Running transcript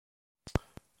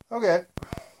Okay.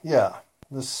 Yeah.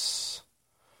 This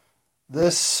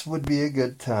would be a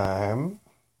good time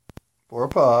for a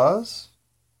pause.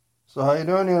 So how you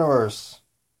doing, universe?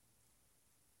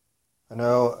 I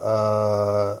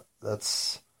know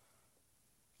that's,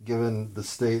 given the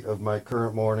state of my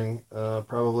current morning,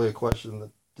 probably a question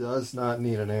that does not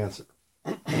need an answer.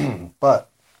 But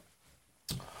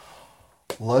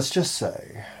let's just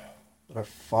say that I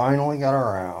finally got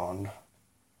around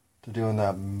to doing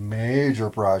that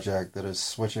major project that is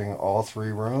switching all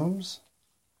three rooms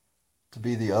to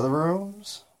be the other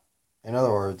rooms. In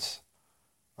other words,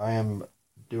 I am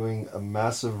doing a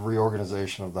massive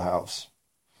reorganization of the house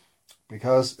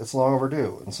because it's long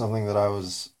overdue and something that I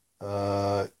was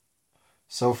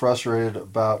so frustrated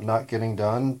about not getting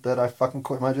done that I fucking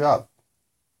quit my job.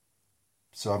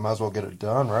 So I might as well get it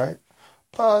done, right?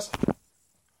 Pause.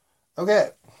 Okay,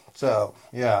 so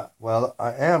yeah, well,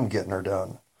 I am getting her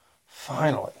done.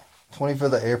 Finally.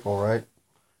 25th of April, right?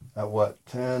 At what,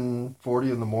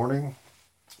 10:40 in the morning?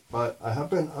 But I have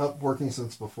been up working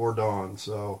since before dawn,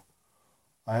 so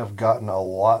I have gotten a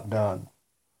lot done.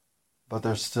 But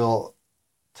there's still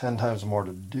 10 times more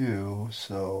to do,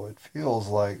 so it feels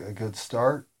like a good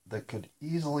start that could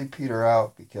easily peter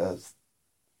out because,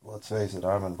 let's face it,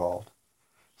 I'm involved.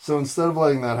 So instead of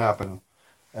letting that happen,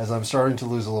 as I'm starting to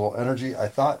lose a little energy, I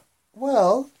thought,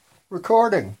 well,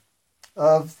 recording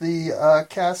of the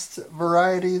cast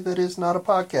variety that is not a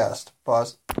podcast.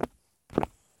 Pause.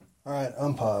 Alright,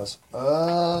 unpause.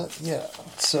 Yeah.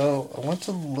 So I went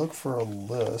to look for a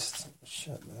list.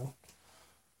 Shit, man.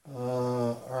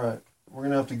 Alright. We're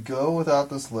going to have to go without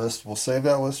this list. We'll save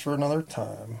that list for another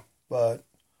time. But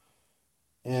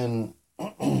in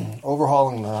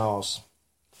overhauling the house,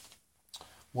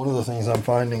 one of the things I'm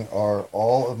finding are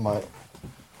all of my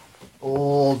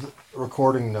old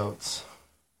recording notes.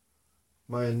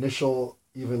 My initial,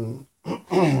 even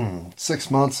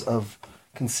 6 months of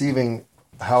conceiving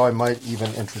how I might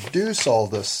even introduce all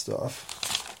this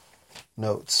stuff.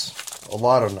 Notes. A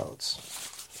lot of notes.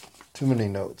 Too many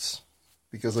notes.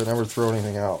 Because I never throw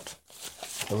anything out.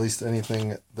 At least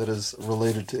anything that is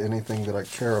related to anything that I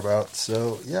care about.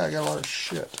 So, yeah, I got a lot of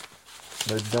shit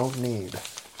that I don't need.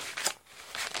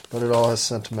 But it all has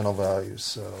sentimental value,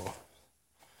 so...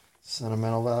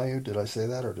 Sentimental value? Did I say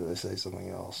that, or did I say something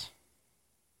else?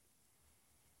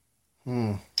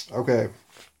 Okay.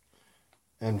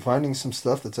 And finding some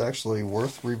stuff that's actually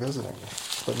worth revisiting.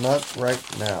 But not right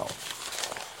now.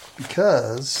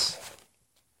 Because...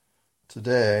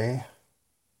 today...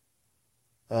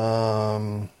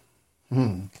 I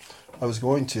was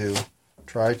going to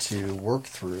try to work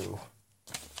through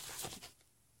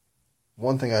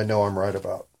one thing I know I'm right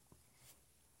about.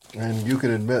 And you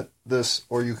can admit this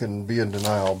or you can be in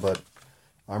denial, but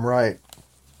I'm right.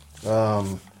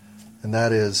 And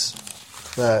that is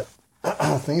that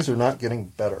things are not getting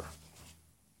better.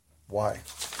 Why?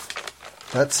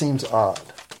 That seems odd.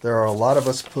 There are a lot of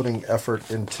us putting effort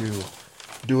into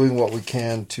doing what we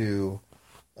can to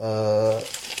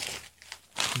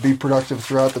be productive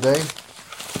throughout the day.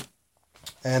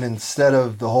 And instead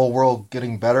of the whole world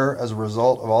getting better as a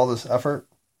result of all this effort,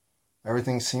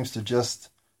 everything seems to just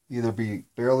either be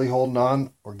barely holding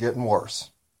on or getting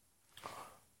worse.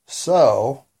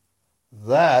 So,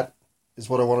 that is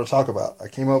what I want to talk about. I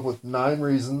came up with 9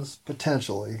 reasons,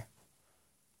 potentially,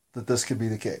 that this could be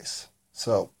the case.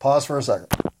 So, pause for a second.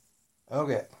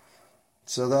 Okay.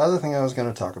 So, the other thing I was going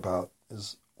to talk about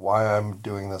is why I'm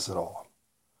doing this at all.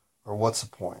 Or what's the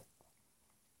point?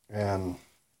 And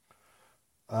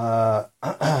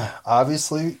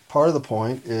obviously, part of the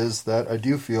point is that I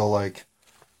do feel like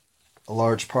a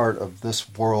large part of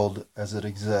this world as it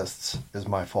exists is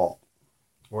my fault.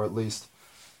 Or at least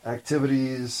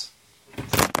activities.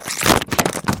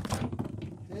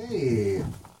 Hey,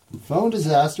 phone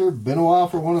disaster. Been a while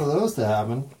for one of those to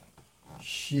happen.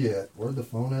 Shit, where'd the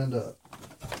phone end up?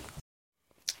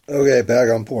 Okay,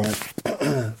 back on point.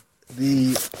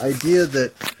 The idea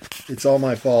that it's all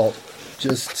my fault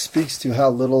just speaks to how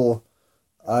little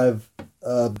I've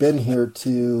been here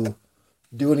to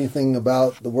do anything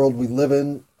about the world we live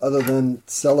in other than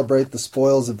celebrate the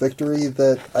spoils of victory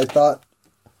that I thought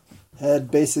had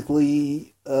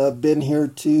basically been here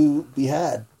to be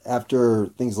had after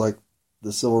things like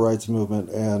the civil rights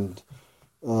movement and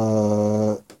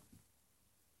the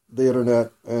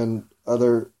internet and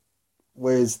other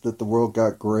ways that the world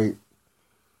got great.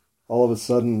 All of a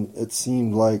sudden, it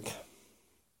seemed like,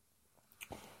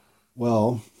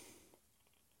 well,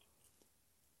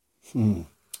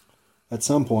 at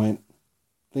some point,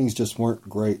 things just weren't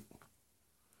great.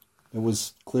 It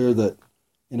was clear that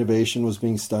innovation was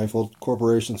being stifled,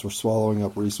 corporations were swallowing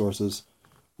up resources,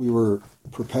 we were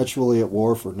perpetually at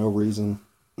war for no reason.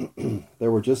 There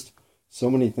were just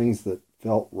so many things that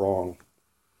felt wrong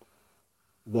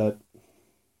that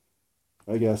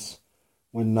I guess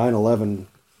when 9/11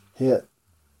 hit,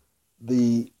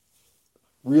 the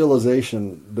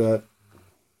realization that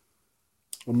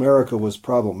America was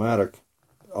problematic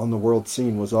on the world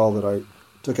scene was all that I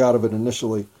took out of it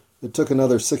initially. It took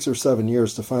another 6 or 7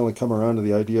 years to finally come around to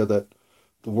the idea that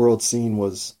the world scene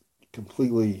was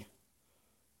completely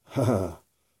other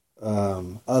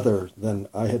than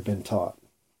I had been taught.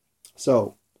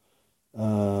 So,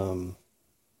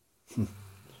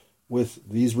 with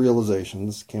these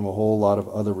realizations came a whole lot of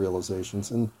other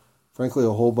realizations and, frankly,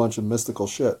 a whole bunch of mystical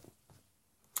shit.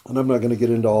 And I'm not going to get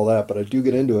into all that, but I do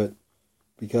get into it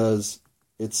because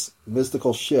it's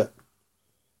mystical shit.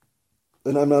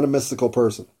 And I'm not a mystical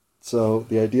person. So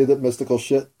the idea that mystical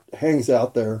shit hangs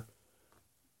out there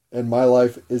and my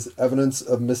life is evidence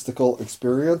of mystical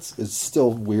experience is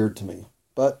still weird to me.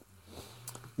 But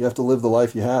you have to live the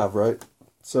life you have, right?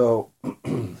 So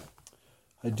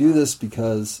I do this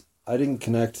because I didn't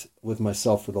connect with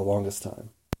myself for the longest time.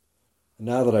 And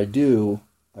now that I do,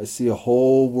 I see a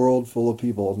whole world full of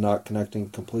people not connecting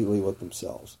completely with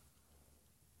themselves.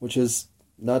 Which is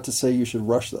not to say you should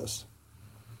rush this.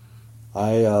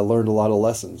 I learned a lot of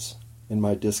lessons in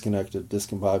my disconnected,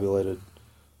 discombobulated,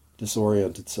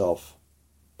 disoriented self.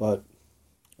 But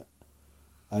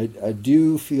I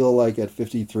do feel like at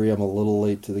 53 I'm a little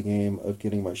late to the game of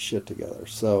getting my shit together.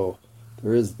 So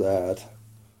there is that.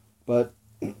 But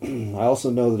I also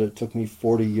know that it took me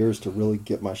 40 years to really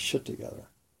get my shit together.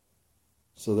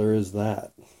 So there is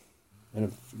that. And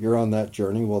if you're on that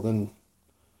journey, well then,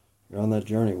 you're on that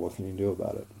journey. What can you do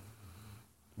about it?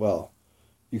 Well,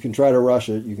 you can try to rush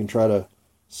it. You can try to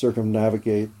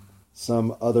circumnavigate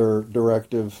some other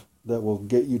directive that will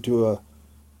get you to a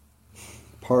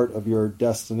part of your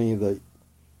destiny that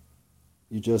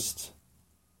you just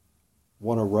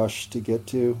want to rush to get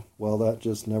to. Well, that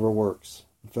just never works.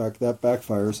 In fact, that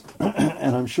backfires,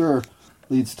 and I'm sure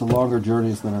leads to longer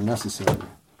journeys than are necessary.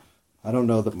 I don't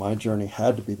know that my journey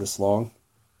had to be this long,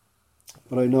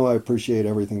 but I know I appreciate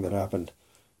everything that happened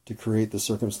to create the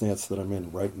circumstance that I'm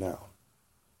in right now.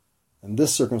 And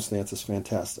this circumstance is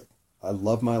fantastic. I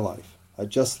love my life. I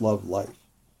just love life.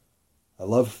 I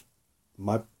love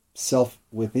myself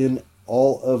within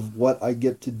all of what I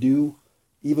get to do,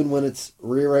 even when it's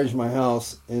rearranged my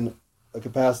house in a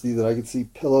capacity that I can see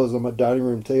pillows on my dining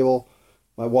room table.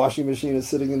 My washing machine is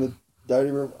sitting in the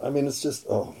dining room. I mean, it's just,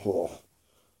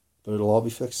 but it'll all be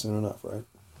fixed soon enough, right?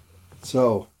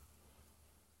 So,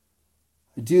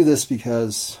 I do this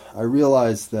because I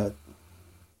realize that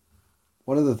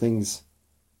one of the things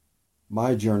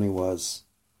my journey was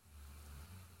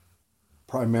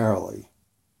primarily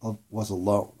was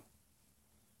alone.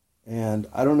 And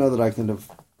I don't know that I could have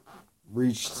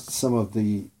reached some of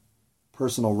the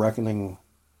personal reckoning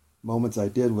moments I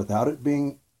did without it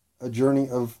being a journey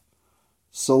of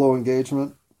solo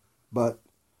engagement, but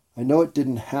I know it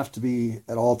didn't have to be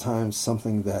at all times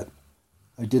something that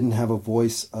I didn't have a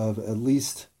voice of at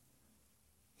least,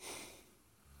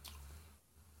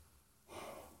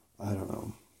 I don't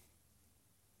know.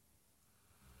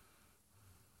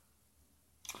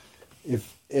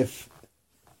 If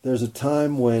there's a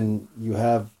time when you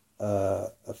have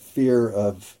a fear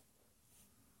of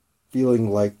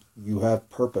feeling like you have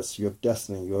purpose, you have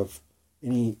destiny, you have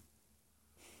any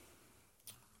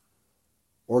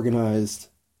organized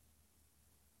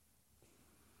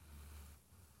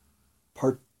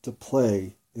part to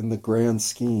play in the grand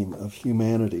scheme of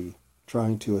humanity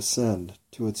trying to ascend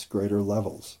to its greater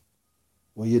levels.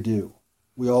 Well, you do.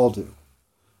 We all do.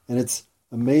 And it's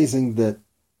amazing that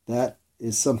that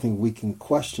is something we can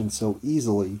question so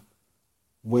easily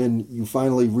when you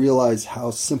finally realize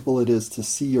how simple it is to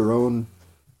see your own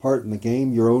part in the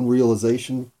game, your own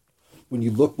realization. When you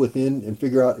look within and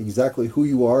figure out exactly who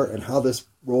you are and how this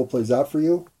role plays out for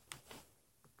you,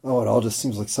 it all just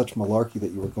seems like such malarkey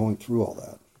that you were going through all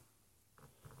that.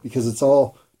 Because it's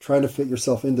all trying to fit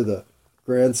yourself into the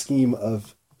grand scheme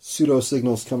of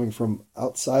pseudo-signals coming from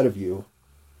outside of you.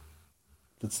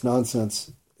 That's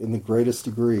nonsense in the greatest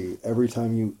degree. Every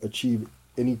time you achieve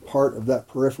any part of that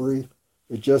periphery,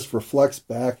 it just reflects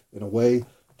back in a way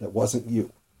that wasn't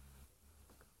you.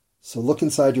 So look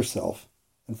inside yourself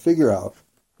and figure out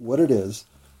what it is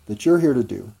that you're here to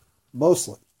do,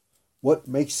 mostly. What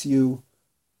makes you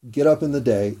get up in the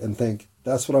day and think,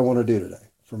 that's what I want to do today.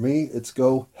 For me, it's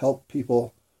go help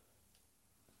people,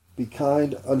 be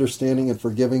kind, understanding, and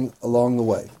forgiving along the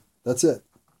way. That's it.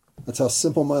 That's how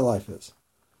simple my life is.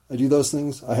 I do those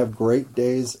things. I have great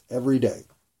days every day.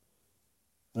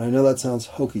 And I know that sounds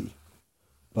hokey,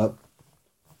 But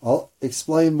I'll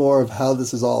explain more of how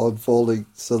this is all unfolding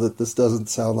so that this doesn't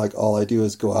sound like all I do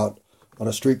is go out on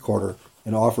a street corner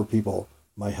and offer people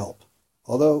my help.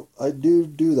 Although I do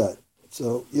that.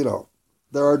 So,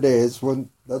 there are days when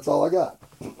that's all I got.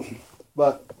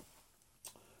 But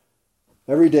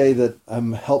every day that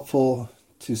I'm helpful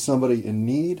to somebody in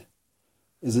need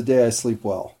is a day I sleep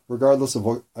well, regardless of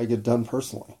what I get done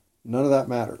personally. None of that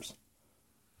matters.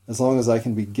 As long as I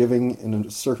can be giving in a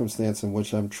circumstance in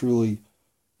which I'm truly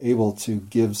able to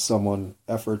give someone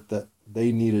effort that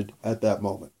they needed at that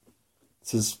moment.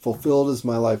 It's as fulfilled as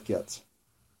my life gets.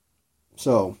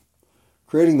 So,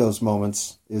 creating those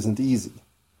moments isn't easy.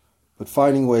 But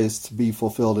finding ways to be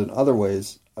fulfilled in other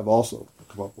ways, I've also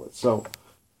come up with. So,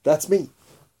 that's me.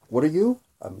 What are you?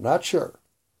 I'm not sure.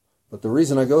 But the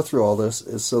reason I go through all this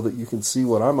is so that you can see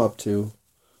what I'm up to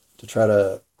try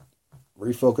to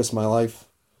refocus my life,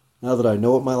 now that I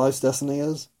know what my life's destiny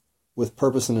is, with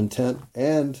purpose and intent,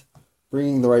 and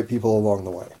bringing the right people along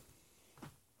the way.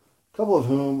 A couple of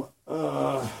whom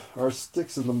are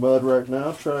sticks in the mud right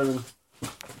now. Trying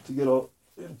to get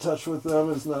in touch with them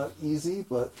is not easy,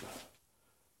 but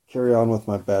carry on with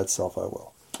my bad self I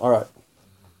will. All right.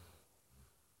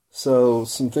 So,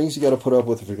 some things you got to put up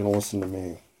with if you're going to listen to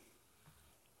me.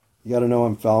 You got to know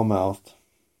I'm foul-mouthed,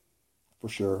 for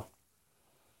sure.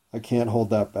 I can't hold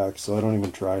that back, so I don't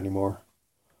even try anymore.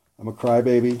 I'm a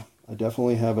crybaby. I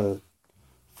definitely have a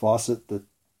faucet that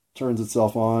turns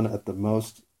itself on at the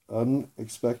most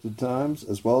unexpected times,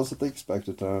 as well as at the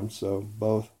expected times, so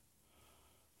both.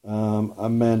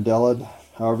 I'm Mandela,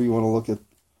 however you want to look at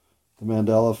the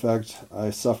Mandela effect. I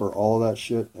suffer all of that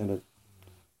shit, and it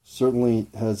certainly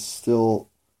has still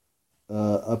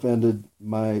upended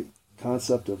my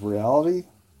concept of reality.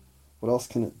 What else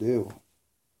can it do?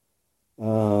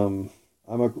 I'm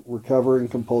a recovering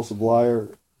compulsive liar,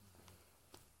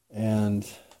 and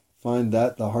find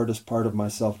that the hardest part of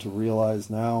myself to realize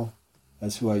now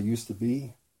as who I used to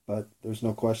be. But there's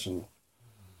no question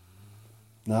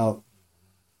now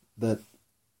that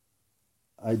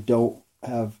I don't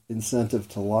have incentive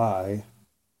to lie.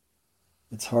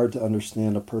 It's hard to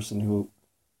understand a person who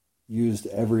used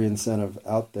every incentive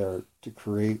out there to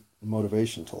create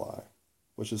motivation to lie,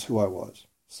 which is who I was.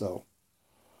 So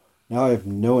now I have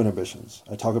no inhibitions.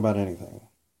 I talk about anything,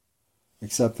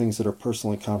 except things that are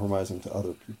personally compromising to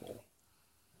other people.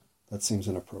 That seems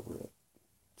inappropriate.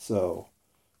 So,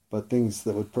 but things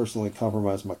that would personally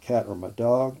compromise my cat or my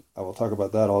dog, I will talk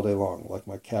about that all day long, like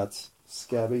my cat's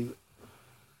scabby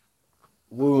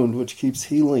wound, which keeps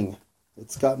healing.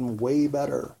 It's gotten way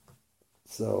better.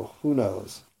 So, who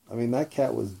knows? I mean, that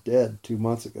cat was dead 2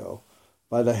 months ago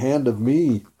by the hand of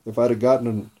me. If I'd have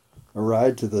gotten a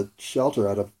ride to the shelter,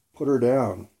 I'd have put her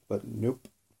down. But nope.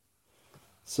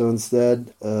 So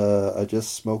instead, I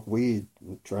just smoke weed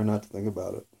and try not to think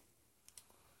about it.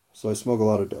 So I smoke a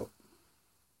lot of dope.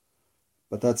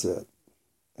 But that's it.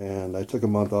 And I took a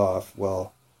month off.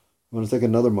 Well, I'm going to take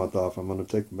another month off. I'm going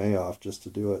to take May off just to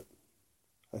do it.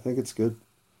 I think it's good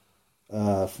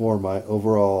for my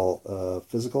overall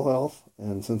physical health.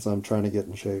 And since I'm trying to get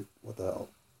in shape, what the hell?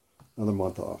 Another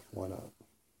month off. Why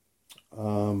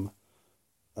not?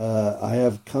 I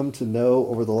have come to know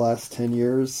over the last 10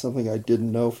 years something I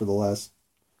didn't know for the last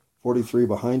 43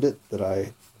 behind it, that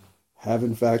I have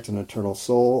in fact an eternal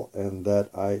soul, and that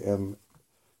I am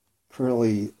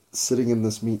currently sitting in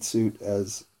this meat suit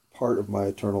as part of my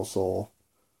eternal soul,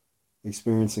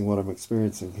 experiencing what I'm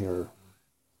experiencing here.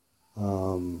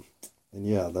 And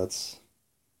yeah, that's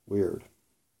weird.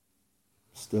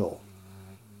 Still.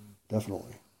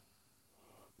 Definitely.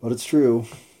 But it's true.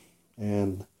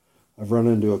 And I've run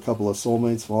into a couple of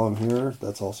soulmates while I'm here.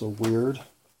 That's also weird.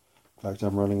 In fact,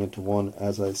 I'm running into one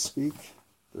as I speak.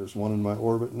 There's one in my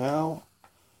orbit now.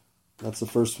 That's the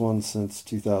first one since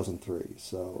 2003,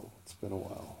 so it's been a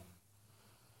while.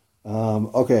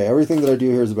 Okay, everything that I do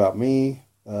here is about me.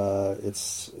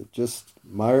 It's just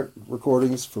my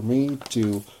recordings for me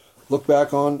to look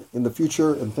back on in the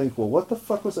future and think, well, what the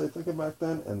fuck was I thinking back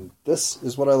then? And this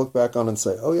is what I look back on and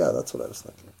say, oh yeah, that's what I was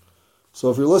thinking. So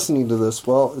if you're listening to this,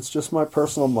 well, it's just my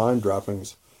personal mind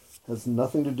droppings. It has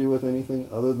nothing to do with anything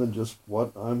other than just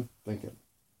what I'm thinking.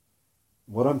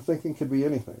 What I'm thinking could be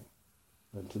anything.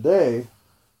 And today,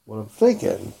 what I'm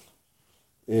thinking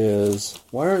is,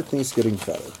 why aren't things getting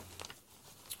better?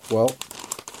 Well,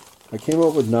 I came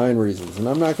up with 9 reasons, and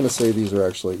I'm not going to say these are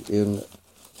actually in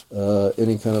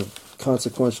any kind of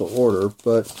consequential order,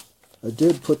 but I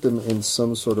did put them in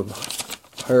some sort of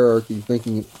hierarchy,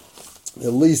 thinking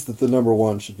at least that the number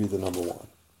 1 should be the number 1.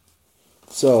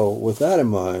 So, with that in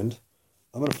mind,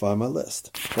 I'm going to find my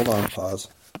list. Hold on, pause.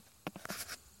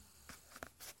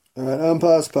 All right,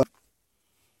 unpause.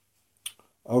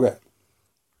 Okay.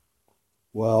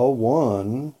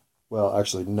 Well,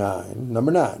 actually nine.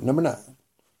 Number nine.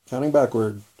 Counting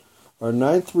backward. Our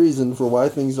ninth reason for why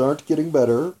things aren't getting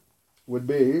better would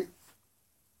be,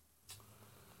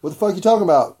 what the fuck you talking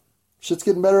about? Shit's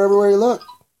getting better everywhere you look.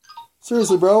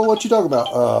 Seriously, bro, what you talking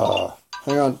about?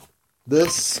 Hang on.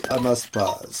 This, I must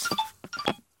pause.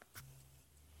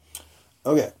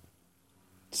 Okay.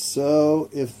 So,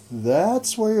 if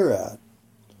that's where you're at,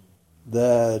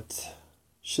 that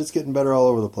shit's getting better all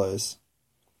over the place.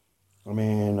 I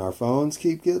mean, our phones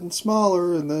keep getting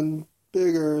smaller and then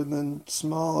bigger and then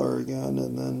smaller again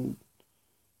and then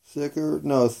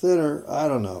thinner. I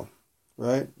don't know,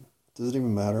 right? Doesn't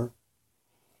even matter.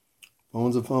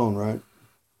 Phone's a phone, right?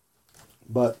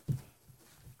 But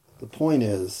the point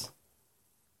is,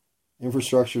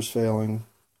 infrastructure's failing.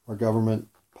 Our government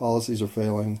policies are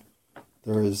failing.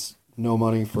 There is no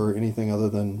money for anything other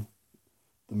than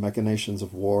the machinations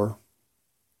of war.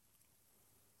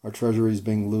 Our treasury is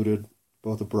being looted,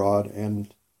 both abroad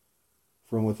and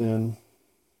from within.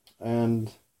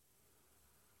 And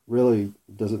really,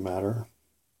 does it matter?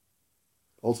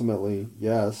 Ultimately,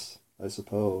 yes, I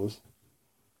suppose.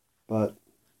 But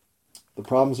the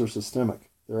problems are systemic.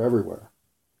 They're everywhere.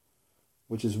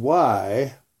 Which is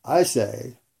why I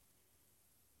say,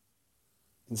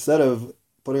 instead of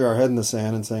putting our head in the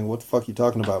sand and saying, what the fuck are you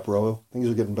talking about, bro? Things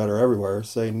are getting better everywhere.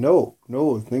 Say, no,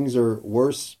 things are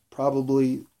worse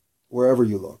probably wherever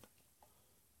you look.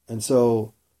 And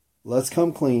so let's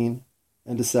come clean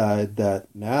and decide that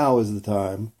now is the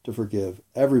time to forgive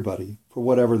everybody for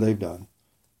whatever they've done.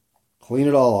 Clean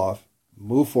it all off,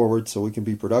 move forward so we can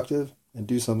be productive and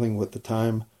do something with the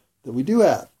time that we do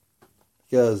have.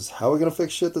 Because how are we going to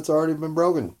fix shit that's already been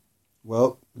broken?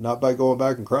 Well, not by going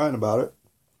back and crying about it.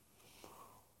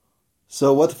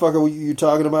 So what the fuck are you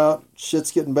talking about?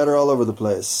 Shit's getting better all over the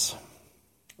place.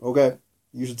 Okay,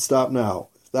 you should stop now.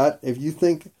 If you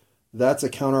think that's a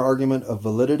counter argument of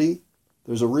validity,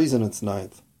 there's a reason it's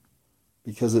ninth.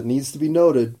 Because it needs to be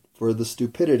noted for the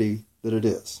stupidity that it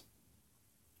is.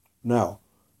 Now,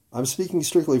 I'm speaking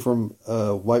strictly from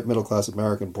a white middle-class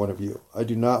American point of view. I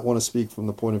do not want to speak from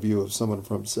the point of view of someone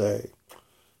from, say,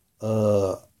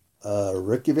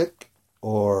 Reykjavik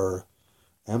or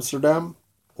Amsterdam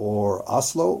or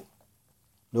Oslo.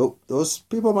 Nope, those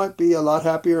people might be a lot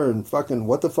happier and fucking,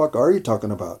 what the fuck are you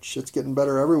talking about? Shit's getting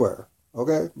better everywhere.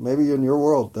 Okay, maybe in your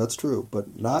world that's true,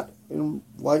 but not in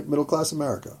white middle-class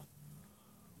America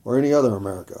or any other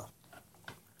America.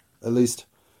 At least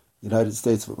United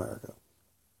States of America.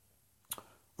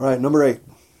 All right, number 8.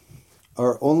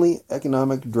 Our only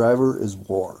economic driver is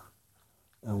war.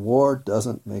 And war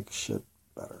doesn't make shit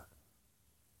better.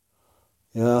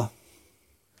 Yeah.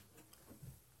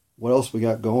 What else we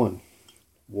got going?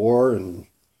 War and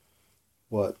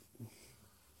what?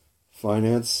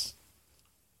 Finance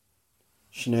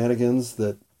shenanigans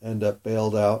that end up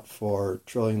bailed out for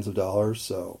trillions of dollars,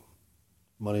 so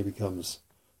money becomes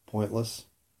pointless.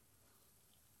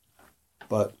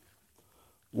 But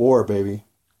war, baby.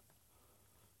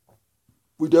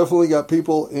 We definitely got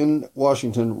people in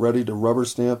Washington ready to rubber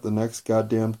stamp the next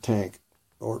goddamn tank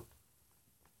or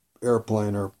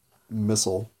airplane or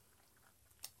missile.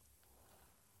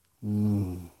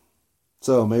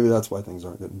 So maybe that's why things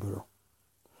aren't getting better.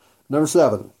 Number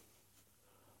 7.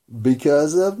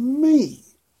 Because of me.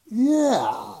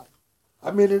 Yeah.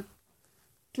 I mean, it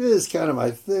is kind of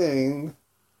my thing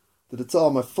that it's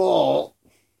all my fault.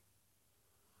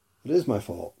 It is my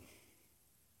fault.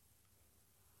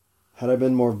 Had I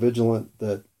been more vigilant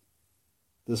that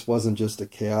this wasn't just a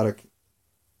chaotic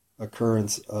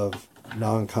occurrence of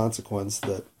non-consequence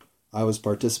that I was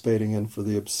participating in for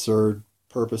the absurd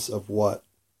purpose of what?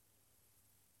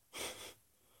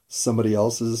 Somebody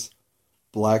else's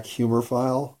black humor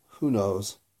file? Who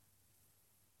knows?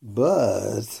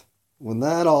 But when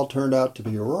that all turned out to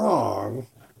be wrong,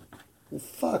 well,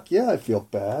 fuck yeah, I feel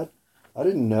bad. I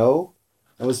didn't know.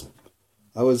 I was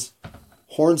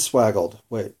hornswaggled.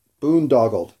 Wait,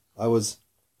 boondoggled. I was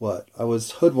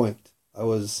hoodwinked. I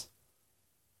was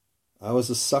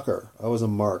a sucker. I was a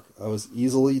mark. I was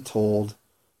easily told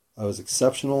I was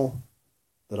exceptional,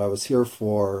 that I was here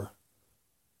for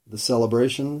the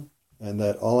celebration, and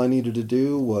that all I needed to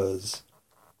do was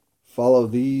follow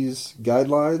these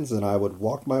guidelines and I would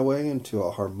walk my way into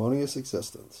a harmonious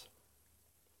existence.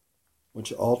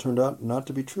 Which all turned out not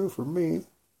to be true for me.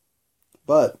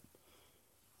 But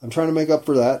I'm trying to make up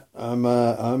for that.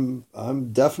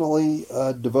 I'm definitely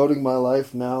devoting my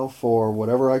life now for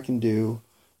whatever I can do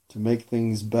to make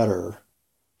things better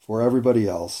for everybody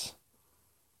else.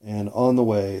 And on the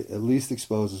way, at least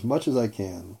expose as much as I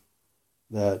can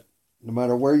that no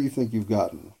matter where you think you've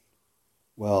gotten,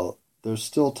 well, there's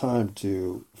still time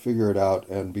to figure it out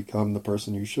and become the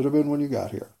person you should have been when you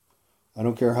got here. I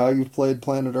don't care how you've played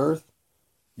planet Earth,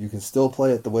 you can still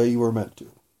play it the way you were meant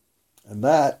to. And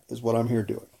that is what I'm here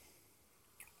doing.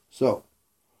 So,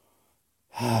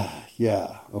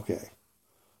 yeah, okay.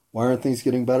 Why aren't things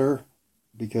getting better?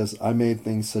 Because I made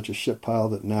things such a shit pile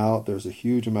that now there's a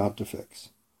huge amount to fix.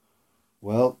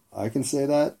 Well, I can say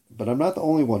that, but I'm not the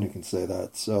only one who can say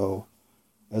that. So,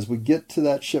 as we get to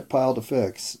that shit pile to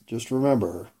fix, just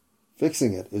remember,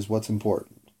 fixing it is what's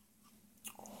important.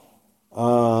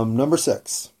 Number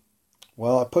 6.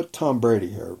 Well, I put Tom Brady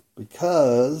here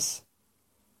because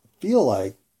I feel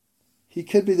like he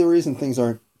could be the reason things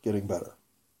aren't getting better.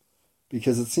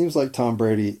 Because it seems like Tom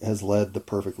Brady has led the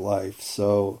perfect life.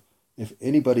 So if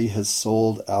anybody has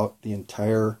sold out the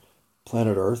entire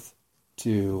planet Earth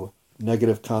to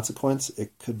negative consequence,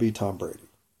 it could be Tom Brady.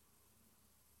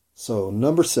 So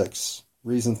number 6,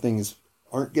 reason things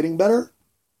aren't getting better,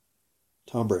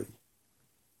 Tom Brady.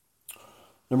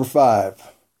 Number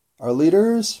 5, our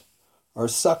leaders are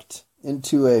sucked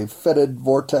into a fetid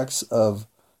vortex of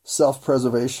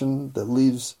self-preservation that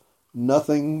leaves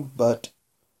nothing but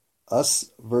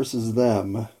us versus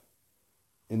them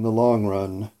in the long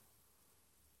run.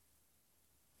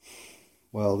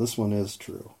 Well, this one is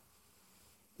true.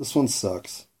 This one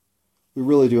sucks. We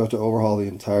really do have to overhaul the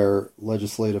entire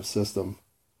legislative system.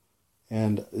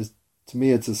 And to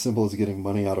me, it's as simple as getting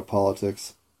money out of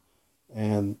politics.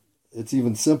 And it's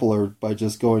even simpler by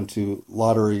just going to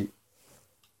lottery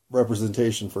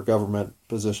representation for government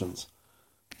positions.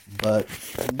 But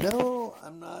no,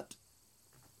 I'm not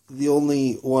the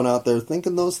only one out there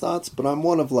thinking those thoughts, but I'm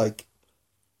one of like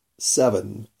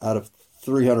 7 out of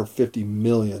 350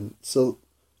 million. So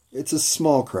it's a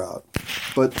small crowd.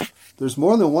 But there's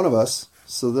more than one of us,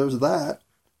 so there's that.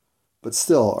 But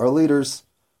still, our leaders,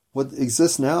 what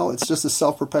exists now, it's just a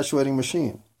self-perpetuating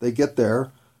machine. They get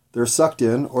there, they're sucked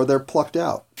in, or they're plucked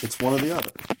out. It's one or the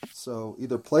other. So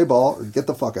either play ball or get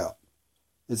the fuck out.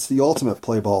 It's the ultimate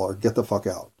play ball or get the fuck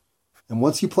out. And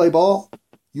once you play ball,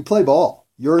 you play ball.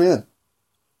 You're in.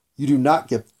 You do not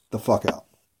get the fuck out.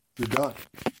 You're done.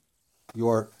 You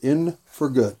are in for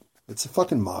good. It's a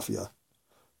fucking mafia.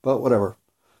 But whatever.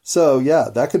 So yeah,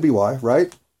 that could be why,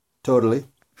 right? Totally.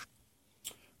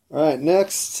 All right,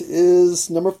 next is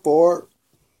number 4.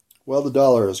 Well, the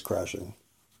dollar is crashing.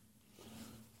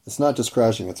 It's not just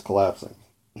crashing, it's collapsing.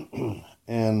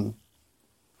 And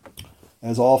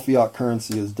as all fiat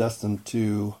currency is destined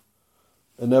to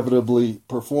inevitably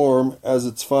perform as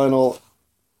its final,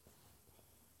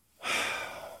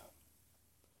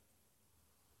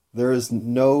 there is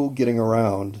no getting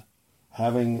around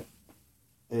having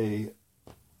a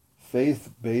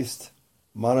faith-based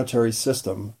monetary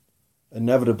system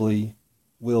inevitably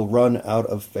will run out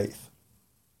of faith.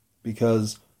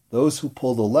 Because those who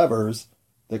pull the levers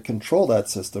that control that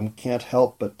system can't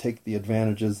help but take the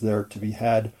advantages there to be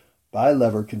had by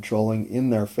lever controlling in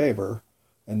their favor,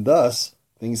 and thus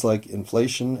things like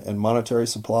inflation and monetary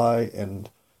supply and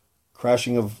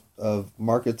crashing of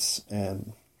markets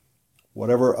and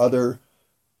whatever other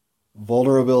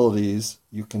vulnerabilities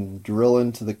you can drill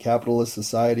into the capitalist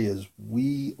society as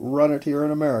we run it here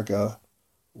in America,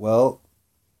 well,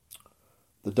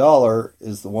 the dollar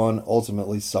is the one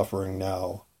ultimately suffering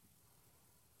now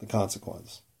the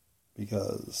consequence.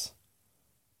 Because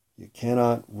you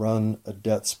cannot run a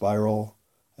debt spiral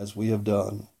as we have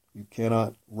done. You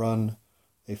cannot run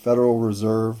a Federal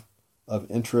Reserve of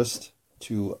interest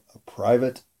to a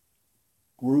private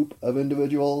group of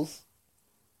individuals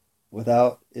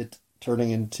without it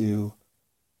turning into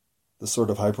the sort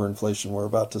of hyperinflation we're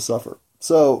about to suffer.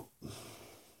 So,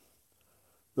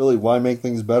 really, why make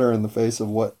things better in the face of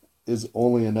what is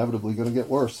only inevitably going to get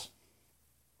worse?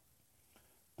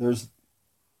 There's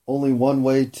only one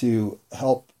way to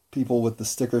help people with the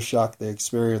sticker shock they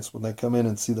experience when they come in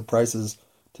and see the prices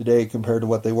today compared to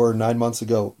what they were 9 months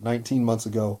ago, 19 months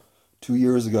ago, 2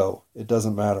 years ago. It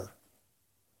doesn't matter.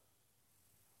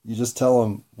 You just tell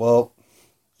them, well,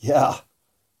 yeah,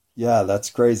 that's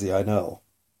crazy, I know.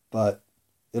 But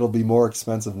it'll be more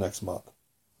expensive next month.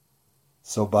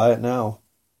 So buy it now.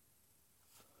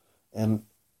 And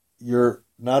you're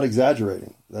not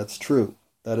exaggerating. That's true.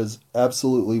 That is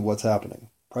absolutely what's happening.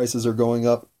 Prices are going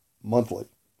up monthly.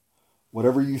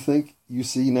 Whatever you think you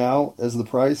see now as the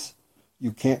price,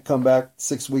 you can't come back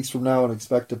 6 weeks from now and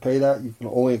expect to pay that. You can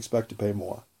only expect to pay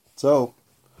more. So,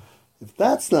 if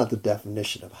that's not the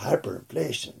definition of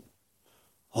hyperinflation,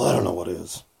 well, I don't know what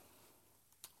is.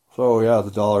 So, yeah,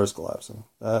 the dollar is collapsing.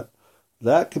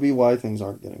 That could be why things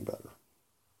aren't getting better.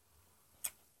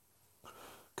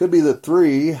 Could be that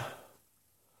 3,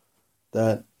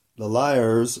 that the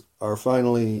liars are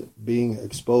finally being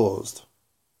exposed.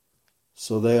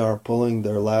 So they are pulling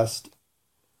their last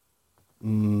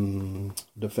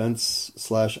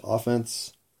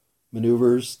defense/offense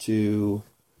maneuvers to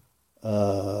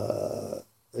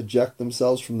eject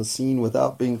themselves from the scene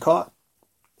without being caught,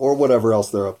 or whatever else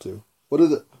they're up to. What do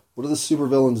the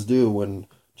supervillains do when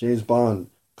James Bond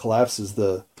collapses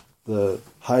the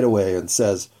hideaway and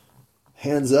says,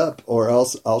 "Hands up, or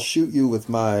else I'll shoot you with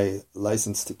my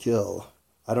license to kill"?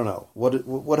 I don't know.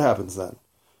 What happens then?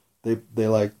 They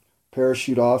like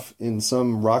parachute off in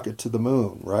some rocket to the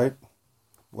moon, right?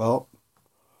 Well,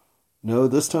 no,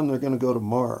 this time they're going to go to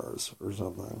Mars or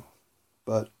something.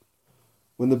 But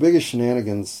when the biggest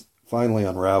shenanigans finally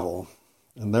unravel,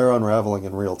 and they're unraveling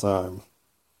in real time,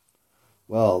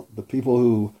 well, the people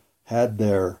who had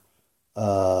their,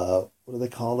 what do they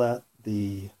call that?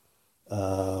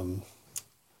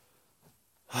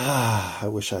 I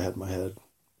wish I had my head.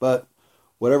 But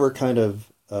whatever kind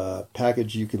of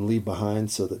package you can leave behind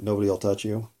so that nobody will touch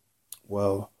you,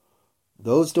 well,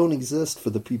 those don't exist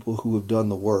for the people who have done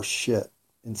the worst shit.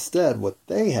 Instead, what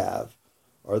they have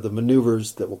are the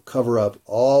maneuvers that will cover up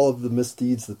all of the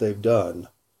misdeeds that they've done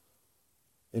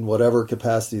in whatever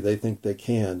capacity they think they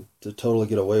can to totally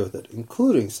get away with it,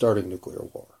 including starting nuclear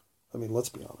war. I mean, let's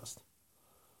be honest.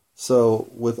 So,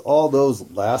 with all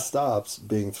those last stops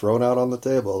being thrown out on the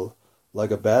table like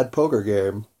a bad poker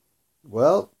game,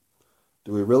 well,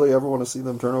 do we really ever want to see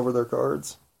them turn over their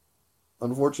cards?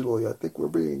 Unfortunately, I think we're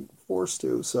being forced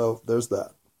to, so there's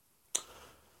that.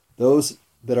 Those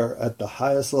that are at the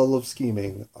highest level of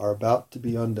scheming are about to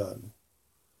be undone.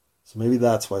 So maybe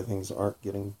that's why things aren't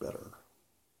getting better.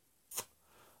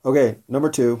 Okay, number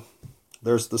 2,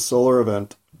 there's the solar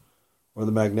event, or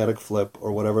the magnetic flip,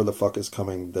 or whatever the fuck is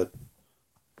coming that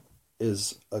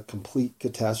is a complete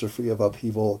catastrophe of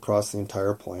upheaval across the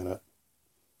entire planet.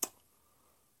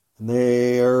 And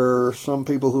there are some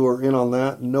people who are in on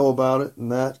that and know about it,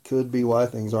 and that could be why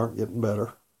things aren't getting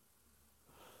better.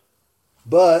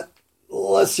 But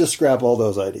let's just scrap all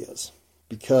those ideas.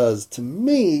 Because to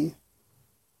me,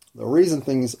 the reason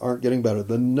things aren't getting better,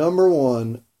 the number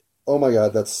one, oh my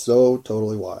God, that's so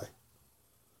totally why.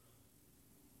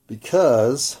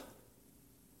 Because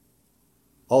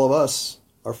all of us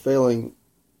are failing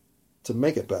to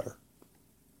make it better.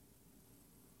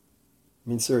 I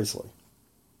mean, seriously.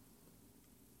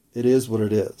 It is what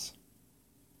it is.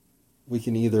 We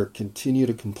can either continue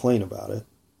to complain about it,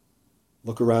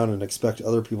 look around and expect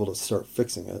other people to start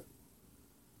fixing it,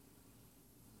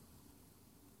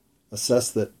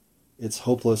 assess that it's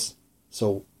hopeless,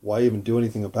 so why even do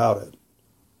anything about it?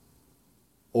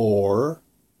 Or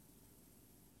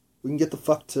we can get the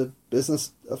fuck to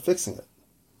business of fixing it.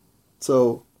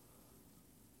 So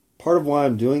part of why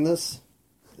I'm doing this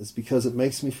is because it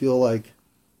makes me feel like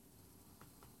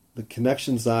the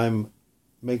connections I'm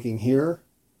making here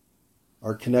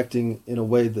are connecting in a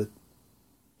way that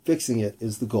fixing it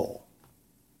is the goal.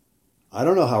 I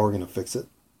don't know how we're going to fix it,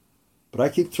 but I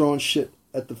keep throwing shit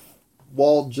at the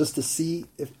wall just to see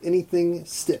if anything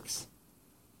sticks.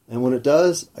 And when it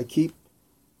does, I keep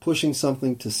pushing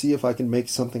something to see if I can make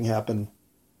something happen.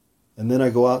 And then I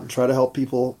go out and try to help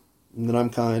people, and then I'm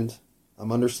kind,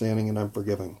 I'm understanding, and I'm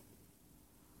forgiving.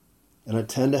 And I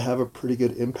tend to have a pretty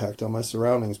good impact on my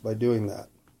surroundings by doing that.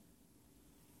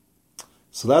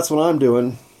 So that's what I'm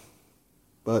doing.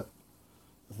 But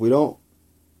if we don't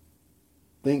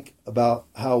think about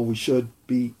how we should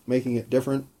be making it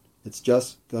different, it's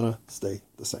just gonna stay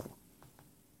the same.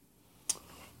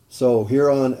 So here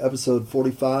on episode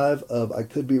 45 of I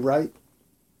Could Be Right,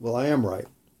 well, I am right.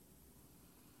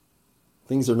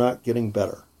 Things are not getting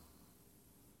better.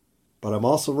 But I'm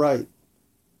also right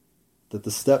that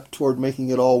the step toward making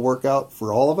it all work out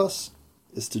for all of us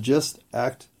is to just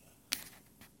act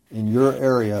in your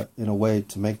area in a way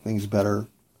to make things better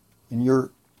in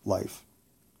your life.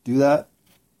 Do that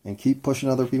and keep pushing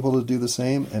other people to do the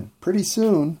same, and pretty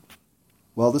soon,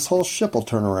 well, this whole ship will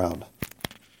turn around.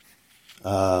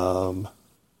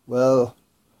 Well,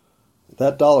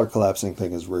 that dollar collapsing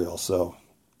thing is real, so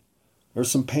there's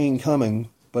some pain coming,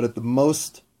 but at the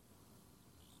most,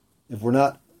 if we're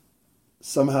not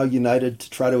somehow united to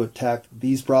try to attack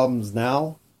these problems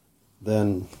now,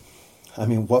 then, I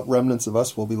mean, what remnants of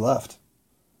us will be left?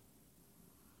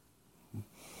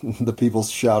 The people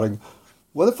shouting,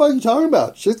 "What the fuck are you talking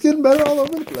about? Shit's getting better all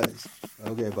over the place."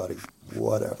 Okay, buddy,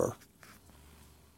 whatever.